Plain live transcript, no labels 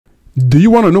Do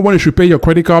you want to know when you should pay your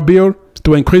credit card bill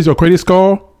to increase your credit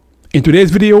score? In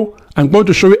today's video, I'm going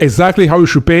to show you exactly how you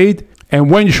should pay it and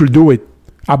when you should do it.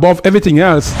 Above everything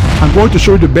else, I'm going to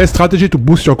show you the best strategy to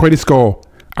boost your credit score.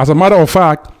 As a matter of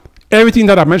fact, everything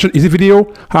that I mentioned in this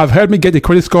video have helped me get a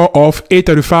credit score of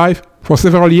 835 for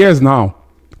several years now.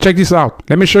 Check this out.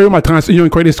 Let me show you my TransUnion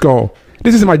credit score.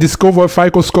 This is my Discover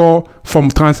FICO score from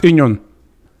TransUnion.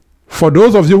 For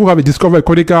those of you who have a Discover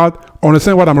credit card,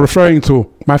 understand what I'm referring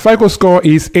to. My FICO score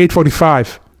is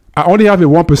 845. I only have a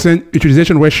 1%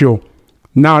 utilization ratio.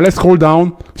 Now let's scroll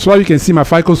down so that you can see my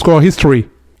FICO score history.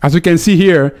 As you can see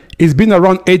here, it's been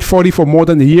around 840 for more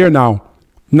than a year now.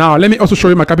 Now let me also show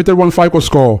you my Capital One FICO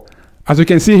score. As you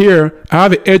can see here, I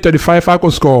have an 835 FICO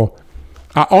score.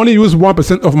 I only use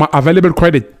 1% of my available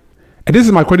credit. And this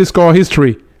is my credit score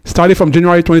history, starting from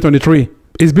January 2023.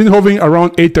 It's been hovering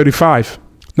around 835.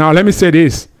 Now let me say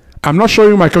this, I'm not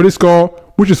showing you my credit score,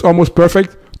 which is almost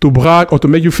perfect, to brag or to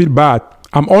make you feel bad.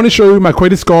 I'm only showing you my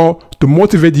credit score to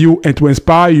motivate you and to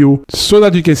inspire you so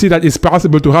that you can see that it's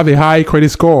possible to have a high credit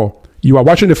score. You are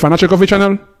watching the Financial Coffee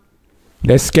channel?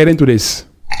 Let's get into this.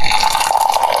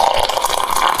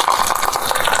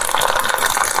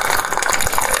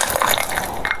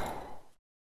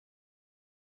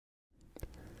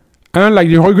 Unlike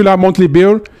the regular monthly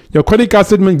bill, your credit card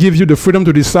statement gives you the freedom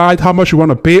to decide how much you want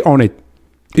to pay on it.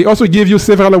 It also gives you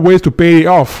several ways to pay it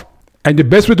off. And the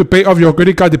best way to pay off your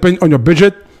credit card depends on your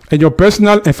budget and your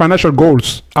personal and financial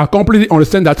goals. I completely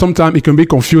understand that sometimes it can be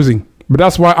confusing, but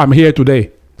that's why I'm here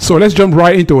today. So let's jump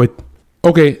right into it.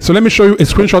 Okay, so let me show you a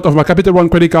screenshot of my Capital One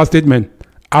credit card statement.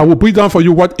 I will break down for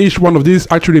you what each one of these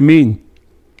actually mean.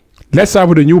 Let's start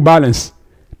with the new balance.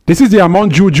 This is the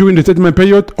amount due during the statement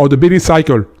period or the billing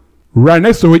cycle. Right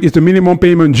next to it is the minimum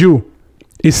payment due.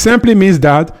 It simply means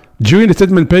that during the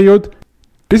statement period,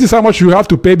 this is how much you have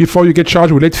to pay before you get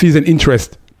charged with late fees and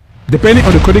interest. Depending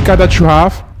on the credit card that you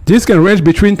have, this can range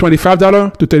between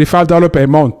 $25 to $35 per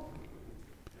month.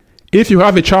 If you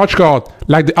have a charge card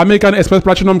like the American Express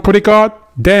Platinum credit card,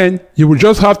 then you will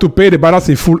just have to pay the balance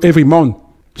in full every month.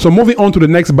 So moving on to the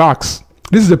next box.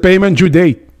 This is the payment due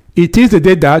date. It is the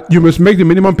date that you must make the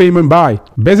minimum payment by.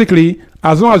 Basically,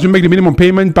 as long as you make the minimum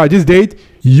payment by this date,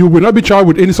 you will not be charged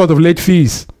with any sort of late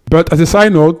fees. But as a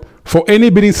side note, for any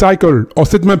billing cycle or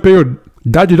statement period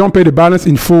that you don't pay the balance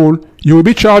in full, you will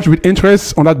be charged with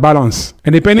interest on that balance.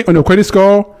 And depending on your credit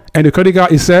score and the credit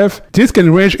card itself, this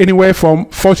can range anywhere from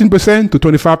 14% to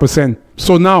 25%.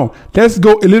 So now, let's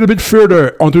go a little bit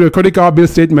further onto the credit card bill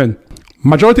statement.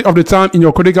 Majority of the time in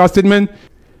your credit card statement,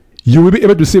 you will be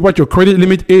able to see what your credit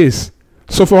limit is.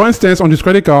 So for instance, on this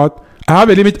credit card, I have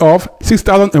a limit of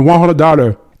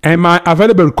 $6,100 and my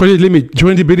available credit limit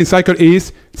during the billing cycle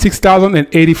is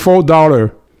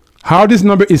 $6,084. How this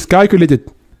number is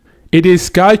calculated? It is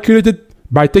calculated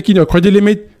by taking your credit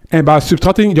limit and by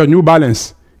subtracting your new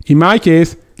balance. In my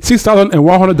case,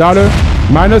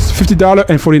 $6,100 minus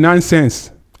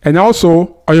 $50.49. And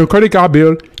also, on your credit card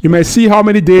bill, you may see how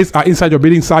many days are inside your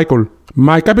billing cycle.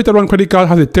 My Capital One credit card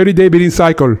has a 30-day billing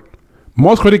cycle.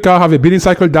 Most credit cards have a billing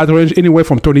cycle that ranges anywhere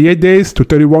from 28 days to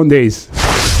 31 days.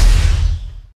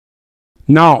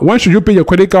 Now, when should you pay your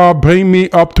credit card? Bring me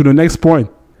up to the next point.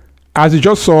 As you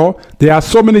just saw, there are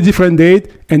so many different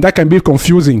dates and that can be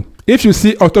confusing. If you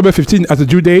see October 15 as a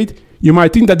due date, you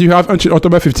might think that you have until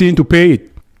October 15 to pay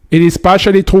it. It is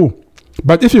partially true.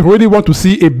 But if you really want to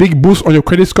see a big boost on your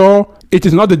credit score, it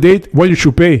is not the date when you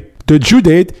should pay. The due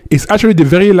date is actually the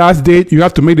very last date you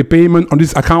have to make the payment on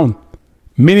this account.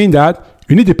 Meaning that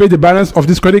you need to pay the balance of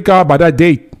this credit card by that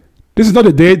date. This is not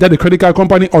the date that the credit card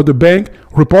company or the bank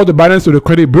report the balance to the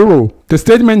credit bureau. The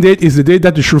statement date is the date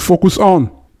that you should focus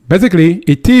on. Basically,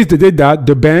 it is the date that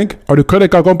the bank or the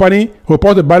credit card company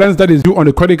report the balance that is due on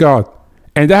the credit card.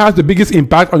 And that has the biggest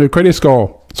impact on your credit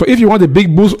score. So if you want a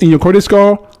big boost in your credit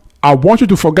score, I want you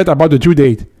to forget about the due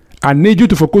date. I need you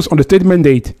to focus on the statement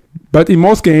date. But in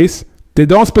most cases, they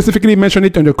don't specifically mention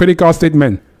it on your credit card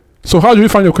statement. So how do you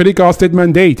find your credit card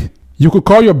statement date? You could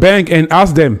call your bank and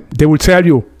ask them. They will tell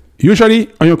you. Usually,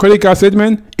 on your credit card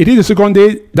statement, it is the second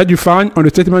date that you find on the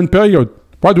statement period.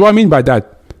 What do I mean by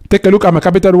that? Take a look at my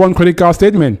Capital One credit card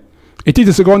statement. It is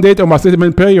the second date of my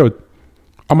statement period.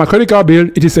 On my credit card bill,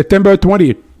 it is September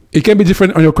 20th. It can be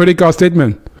different on your credit card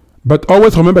statement. But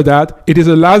always remember that it is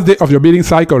the last day of your billing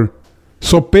cycle.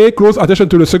 So pay close attention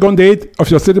to the second date of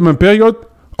your statement period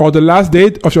or the last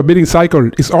date of your billing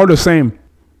cycle. It's all the same.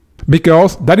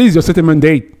 Because that is your settlement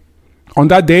date. On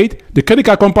that date, the credit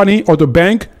card company or the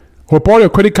bank report your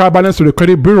credit card balance to the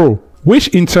credit bureau, which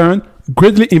in turn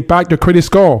greatly impact your credit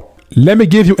score. Let me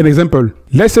give you an example.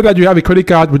 Let's say that you have a credit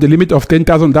card with a limit of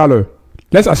 $10,000.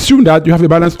 Let's assume that you have a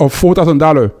balance of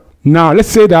 $4,000. Now, let's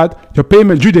say that your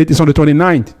payment due date is on the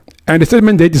 29th and the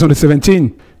statement date is on the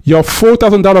 17th. Your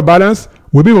 $4,000 balance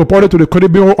will be reported to the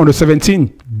credit bureau on the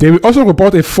 17th. They will also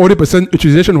report a 40%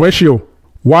 utilization ratio.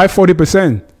 Why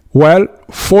 40%? Well,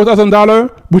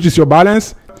 $4,000, which is your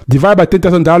balance, divided by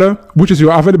 $10,000, which is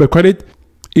your available credit,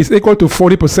 is equal to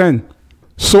 40%.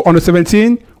 So on the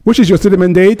 17th, which is your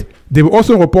settlement date, they will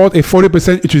also report a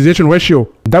 40% utilization ratio.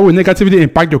 That will negatively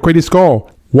impact your credit score.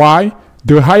 Why?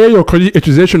 The higher your credit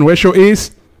utilization ratio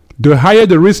is, the higher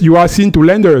the risk you are seeing to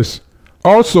lenders.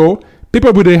 Also,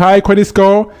 people with a high credit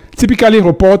score typically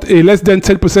report a less than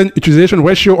 10% utilization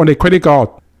ratio on a credit card.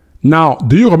 Now,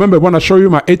 do you remember when I showed you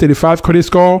my 835 credit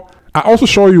score? I also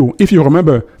show you, if you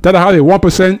remember, that I have a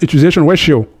 1% utilization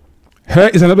ratio. Here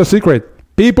is another secret.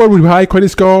 People with high credit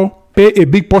score pay a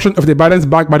big portion of the balance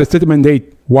back by the settlement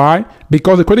date. Why?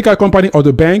 Because the credit card company or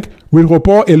the bank will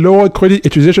report a lower credit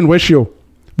utilization ratio,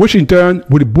 which in turn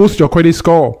will boost your credit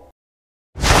score.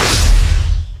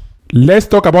 Let's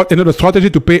talk about another strategy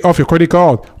to pay off your credit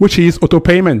card, which is auto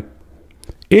payment.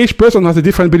 Each person has a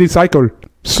different billing cycle,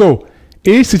 so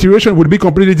each situation would be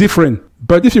completely different.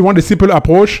 But if you want a simple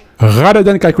approach, rather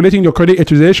than calculating your credit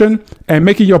utilization and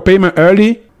making your payment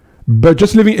early, but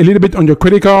just leaving a little bit on your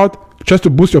credit card just to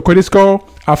boost your credit score,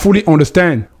 I fully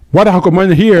understand. What I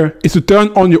recommend here is to turn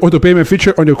on your auto payment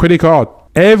feature on your credit card.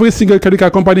 Every single credit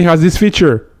card company has this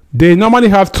feature. They normally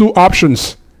have two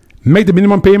options. Make the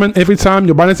minimum payment every time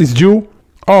your balance is due,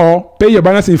 or pay your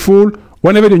balance in full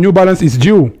whenever the new balance is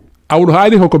due. I would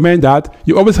highly recommend that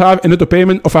you always have an auto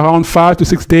payment of around 5 to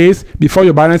 6 days before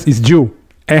your balance is due,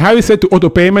 and have it set to auto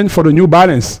payment for the new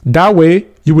balance. That way,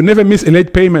 you will never miss a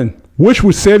late payment, which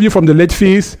will save you from the late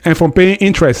fees and from paying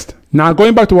interest. Now,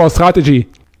 going back to our strategy,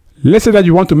 let's say that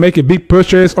you want to make a big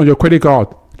purchase on your credit card,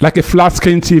 like a flat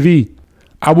screen TV.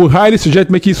 I would highly suggest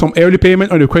making some early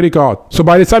payment on your credit card. So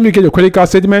by the time you get your credit card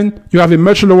statement, you have a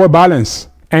much lower balance.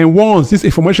 And once this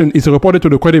information is reported to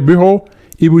the credit bureau,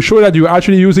 it will show that you are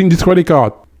actually using this credit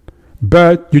card,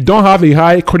 but you don't have a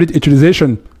high credit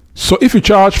utilization. So if you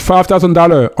charge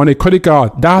 $5,000 on a credit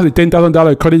card that has a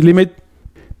 $10,000 credit limit,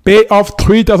 pay off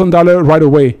 $3,000 right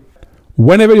away.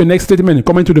 Whenever your next statement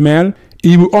comes into the mail,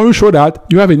 it will only show that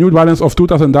you have a new balance of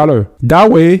 $2,000. That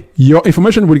way, your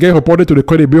information will get reported to the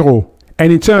credit bureau,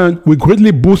 and in turn will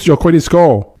greatly boost your credit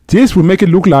score. This will make it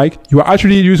look like you are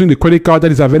actually using the credit card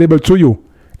that is available to you.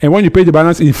 And when you pay the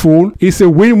balance in full, it's a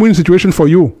win-win situation for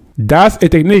you. That's a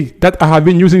technique that I have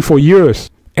been using for years.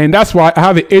 And that's why I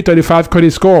have an 835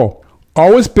 credit score.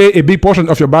 Always pay a big portion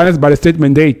of your balance by the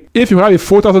statement date. If you have a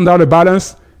 $4,000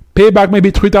 balance, pay back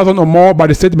maybe $3,000 or more by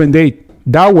the statement date.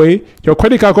 That way, your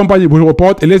credit card company will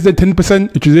report a less than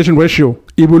 10% utilization ratio.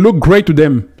 It will look great to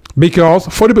them, because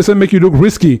 40% make you look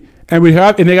risky and will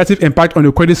have a negative impact on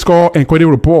your credit score and credit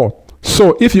report.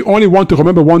 So if you only want to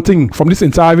remember one thing from this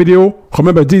entire video,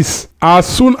 remember this. As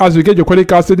soon as you get your credit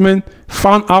card statement,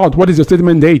 find out what is your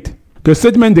statement date. The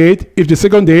statement date is the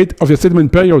second date of your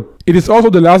statement period. It is also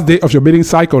the last day of your billing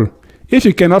cycle. If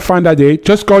you cannot find that date,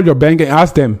 just call your bank and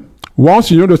ask them.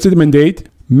 Once you know the statement date,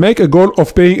 make a goal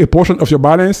of paying a portion of your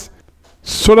balance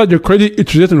so that your credit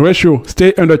utilization ratio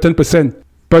stays under 10%.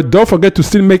 But don't forget to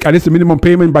still make at least the minimum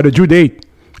payment by the due date.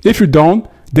 If you don't,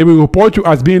 they will report you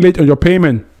as being late on your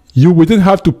payment. You wouldn't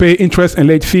have to pay interest and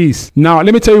late fees. Now,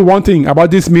 let me tell you one thing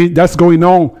about this myth that's going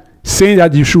on, saying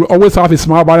that you should always have a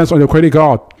small balance on your credit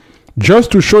card,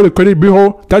 just to show the credit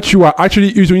bureau that you are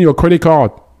actually using your credit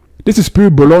card. This is pure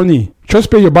baloney.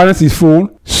 Just pay your balance in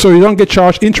full so you don't get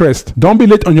charged interest. Don't be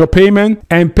late on your payment,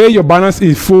 and pay your balance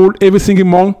in full every single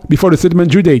month before the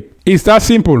settlement due date. It's that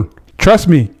simple. Trust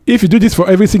me, if you do this for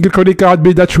every single credit card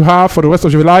bill that you have for the rest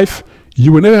of your life,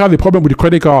 you will never have a problem with the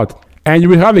credit card, and you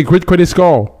will have a great credit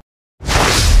score.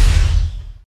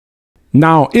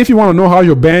 Now, if you want to know how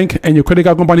your bank and your credit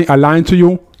card company align to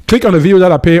you, click on the video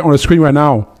that appears on the screen right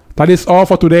now. That is all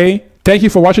for today. Thank you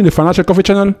for watching the Financial Coffee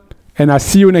channel, and I'll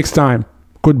see you next time.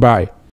 Goodbye.